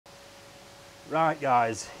Right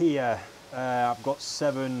guys, here I've got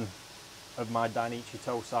 7 of my Dainichi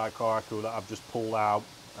Tosai Kohaku that I've just pulled out.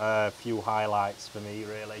 A few highlights for me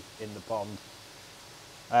really in the pond.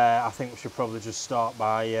 I think we should probably just start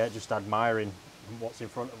by just admiring what's in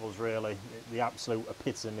front of us really. The absolute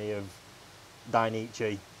epitome of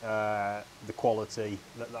Dainichi, the quality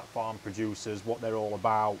that that farm produces, what they're all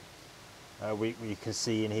about. We can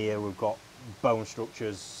see in here we've got bone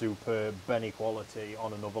structures, superb, Benny quality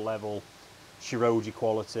on another level, Shiroji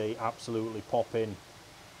quality, absolutely popping,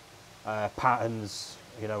 patterns,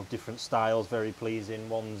 you know, different styles, very pleasing,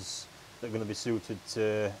 ones that are going to be suited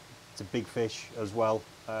to big fish as well.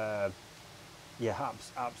 Yeah,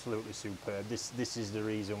 absolutely superb. This is the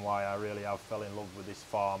reason why I really have fell in love with this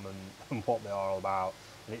farm and what they are all about.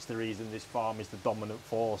 And it's the reason this farm is the dominant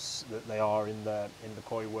force that they are in the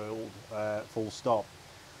koi world, full stop.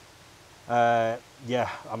 Yeah,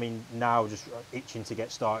 I mean, now just itching to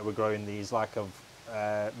get started with growing these. Like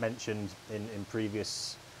I've mentioned in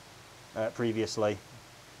previously,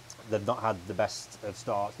 they've not had the best of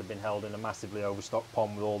starts. They've been held in a massively overstocked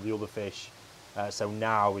pond with all the other fish. So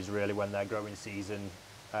now is really when their growing season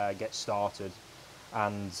gets started.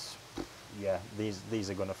 And yeah, these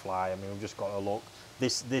are going to fly. I mean, we've just got to look.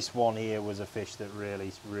 This one here was a fish that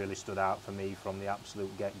really stood out for me from the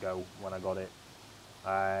absolute get-go when I got it.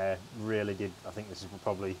 Really did. I think this is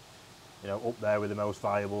probably, you know, up there with the most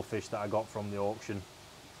valuable fish that I got from the auction.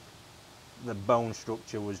 The bone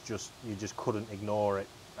structure was just, you just couldn't ignore it.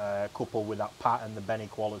 Coupled with that pattern, the Benny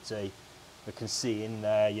quality, we can see in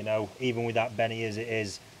there, you know, even with that Benny as it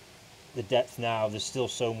is, the depth now, there's still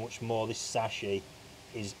so much more. This sashi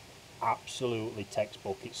is absolutely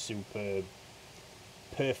textbook. It's superb.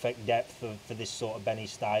 Perfect depth for this sort of Benny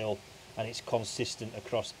style, and it's consistent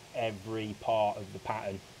across every part of the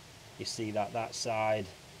pattern. You see that side,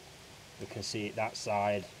 we can see it that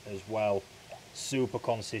side as well. Super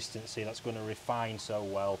consistency, that's going to refine so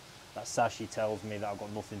well. That sashi tells me that I've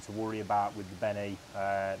got nothing to worry about with the Benny.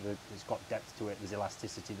 It's got depth to it, there's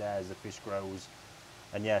elasticity there as the fish grows.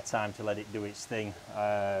 And yeah, time to let it do its thing.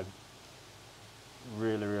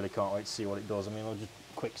 Really can't wait to see what it does. I mean, I'll just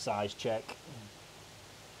quick size check.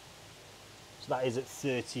 So that is at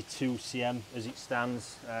 32 cm as it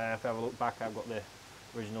stands. If I have a look back, I've got the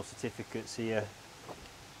original certificates here.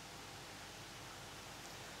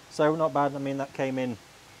 So not bad. I mean, that came in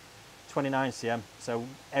 29 cm, so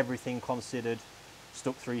everything considered,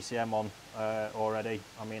 stuck 3 cm on already.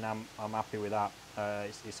 I mean, I'm happy with that.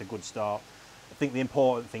 It's a good start. I think the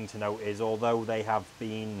important thing to note is, although they have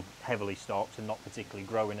been heavily stocked and not particularly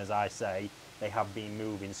growing, as I say, they have been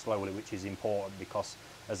moving slowly, which is important, because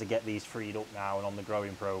as I get these freed up now and on the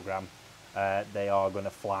growing program, they are going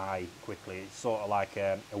to fly quickly. It's sort of like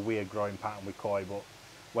a weird growing pattern with koi, but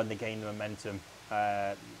when they gain the momentum,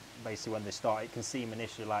 basically when they start, it can seem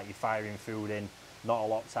initially like you're firing food in, not a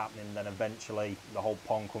lot's happening, then eventually the whole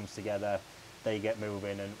pond comes together, they get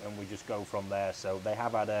moving, and we just go from there. So they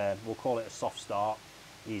have had a, we'll call it a soft start,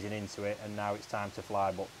 easing into it, and now it's time to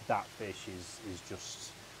fly. But that fish is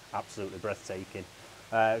just absolutely breathtaking.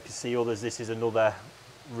 You can see others. This is another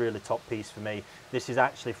really top piece for me. This is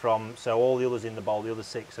actually from, so all the others in the bowl, the other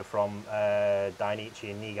 6 are from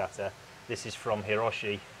Dainichi in Niigata. This is from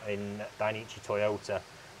Hiroshi in Dainichi Toyota,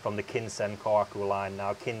 from the Kinsen Kohaku line.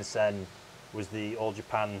 Now, Kinsen was the All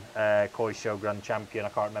Japan Koi Show Grand Champion. I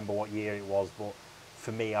can't remember what year it was, but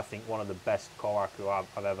for me, I think one of the best Kohaku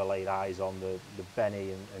I've ever laid eyes on. The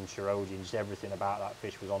Benny and Shiroji, and just everything about that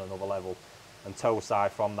fish was on another level. And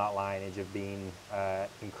Tosai from that lineage have been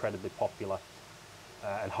incredibly popular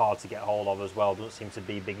and hard to get hold of as well. Doesn't seem to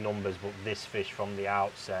be big numbers, but this fish from the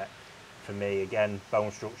outset, for me, again,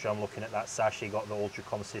 bone structure, I'm looking at that sashi, got the ultra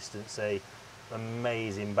consistency,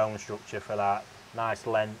 amazing bone structure for that, nice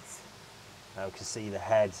length. You can see the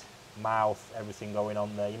head, mouth, everything going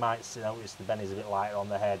on there. You might notice the Benny's a bit lighter on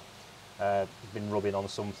the head. Been rubbing on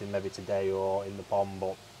something maybe today or in the pond,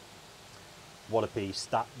 but what a piece.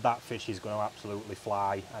 That fish is going to absolutely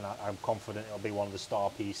fly, and I'm confident it'll be one of the star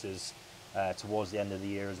pieces towards the end of the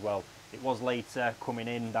year as well. It was later coming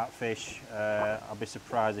in, that fish. I'll be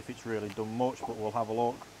surprised if it's really done much, but we'll have a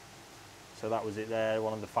look. So that was it there,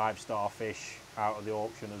 one of the 5-star fish out of the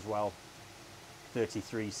auction as well.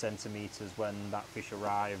 33 centimetres when that fish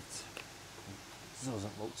arrived. It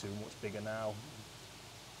doesn't look too much bigger now.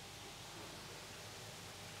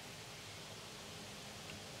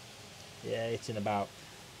 Yeah, it's in about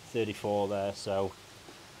 34 there, so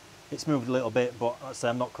it's moved a little bit, but like I say,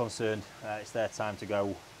 I'm not concerned. It's their time to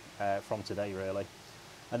go from today, really.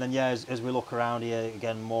 And then, yeah, as we look around here,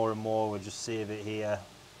 again, more and more, we'll just see a bit here.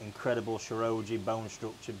 Incredible Shiroji, bone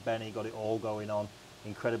structure, Benny, got it all going on.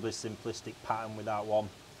 incredibly simplistic pattern with that one.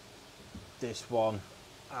 This one,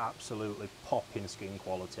 absolutely popping skin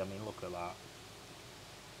quality. I mean, look at that.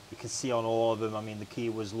 You can see on all of them, I mean, the key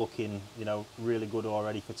was looking, you know, really good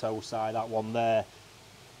already for Tosai. That one there,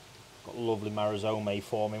 got lovely Marizome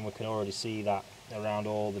forming. We can already see that around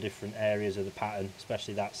all the different areas of the pattern,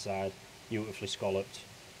 especially that side, beautifully scalloped.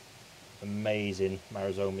 Amazing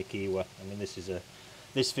Marizome Kiwa. I mean,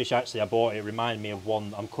 this fish actually, I bought it reminded me of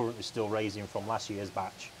one I'm currently still raising from last year's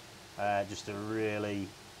batch. Just a really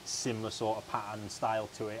similar sort of pattern style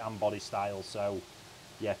to it and body style. So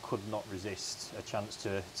yeah, could not resist a chance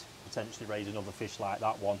to potentially raise another fish like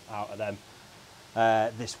that one out of them.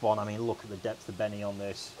 This one, I mean, look at the depth of Benny on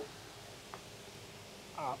this.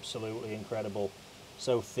 Absolutely incredible.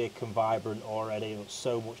 So thick and vibrant already, but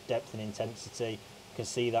so much depth and intensity. You can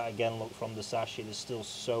see that again, look, from the sachet, there's still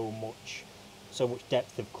so much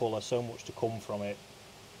depth of colour, so much to come from it.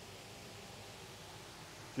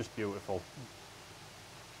 Just beautiful.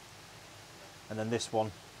 And then this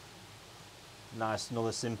one, nice,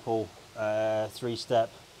 another simple 3-step,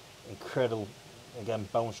 incredible, again,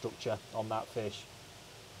 bone structure on that fish.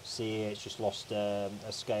 See here, it's just lost a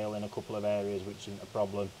scale in a couple of areas, which isn't a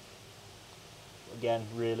problem. Again,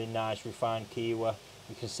 really nice, refined Kiwa.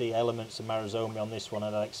 You can see elements of Marizome on this one,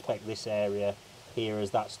 and I expect this area here,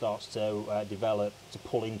 as that starts to develop, to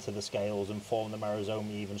pull into the scales and form the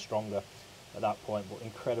Marizome even stronger at that point. But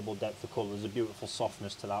incredible depth of colour. There's a beautiful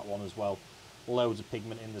softness to that one as well. Loads of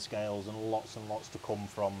pigment in the scales and lots to come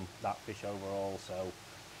from that fish overall. So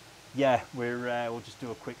yeah, we'll just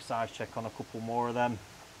do a quick size check on a couple more of them.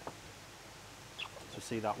 To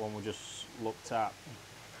see that one we just looked at.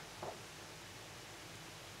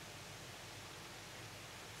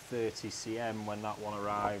 30 cm when that one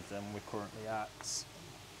arrived, and we're currently at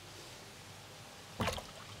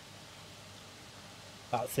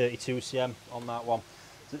about 32 cm on that one.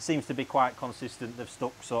 So it seems to be quite consistent. They've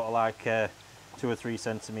stuck sort of like 2 or 3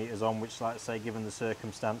 centimetres on, which, like I say, given the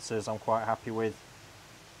circumstances, I'm quite happy with.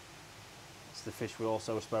 It's the fish we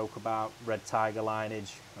also spoke about, red tiger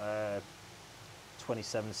lineage,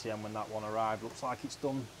 27 cm when that one arrived. Looks like it's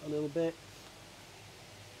done a little bit.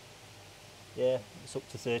 Yeah, it's up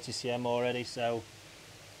to 30 cm already, so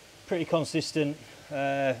pretty consistent.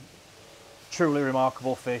 Truly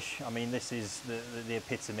remarkable fish. I mean, this is the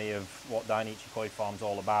epitome of what Dainichi Koi Farm's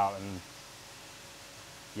all about, and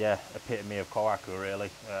yeah, epitome of Kohaku really.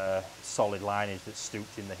 Solid lineage that's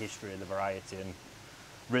stooped in the history of the variety, and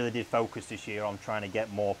really did focus this year on trying to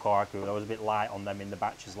get more Kohaku. I was a bit light on them in the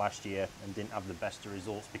batches last year and didn't have the best of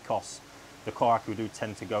results because the Kohaku do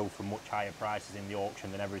tend to go for much higher prices in the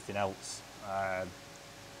auction than everything else.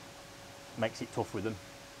 Makes it tough with them,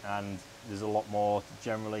 and there's a lot more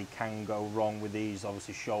generally can go wrong with these.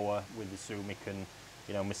 Obviously Showa with the Sumi can,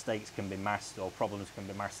 you know, mistakes can be masked or problems can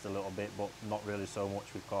be masked a little bit, but not really so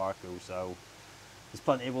much with Kohaku. So there's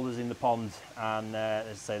plenty of others in the pond, and as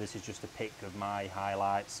I say, this is just a pick of my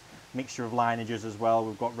highlights. Mixture of lineages as well.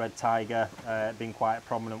 We've got Red Tiger being quite a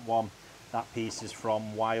prominent one. That piece is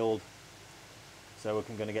from Wild, so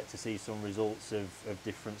we're going to get to see some results of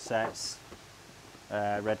different sets.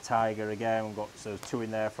 Red Tiger again, we've got 2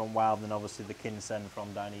 in there from Wild, and obviously the Kinsen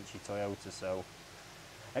from Dainichi Toyota. So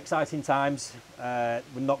exciting times. We're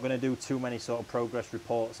not going to do too many sort of progress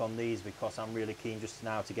reports on these because I'm really keen just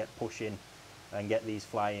now to get pushing and get these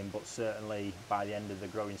flying, but certainly by the end of the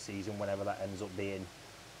growing season, whenever that ends up being,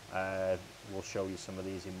 we'll show you some of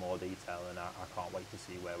these in more detail, and I can't wait to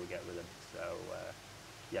see where we get with them. So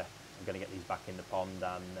yeah, I'm going to get these back in the pond,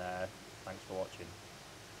 and thanks for watching.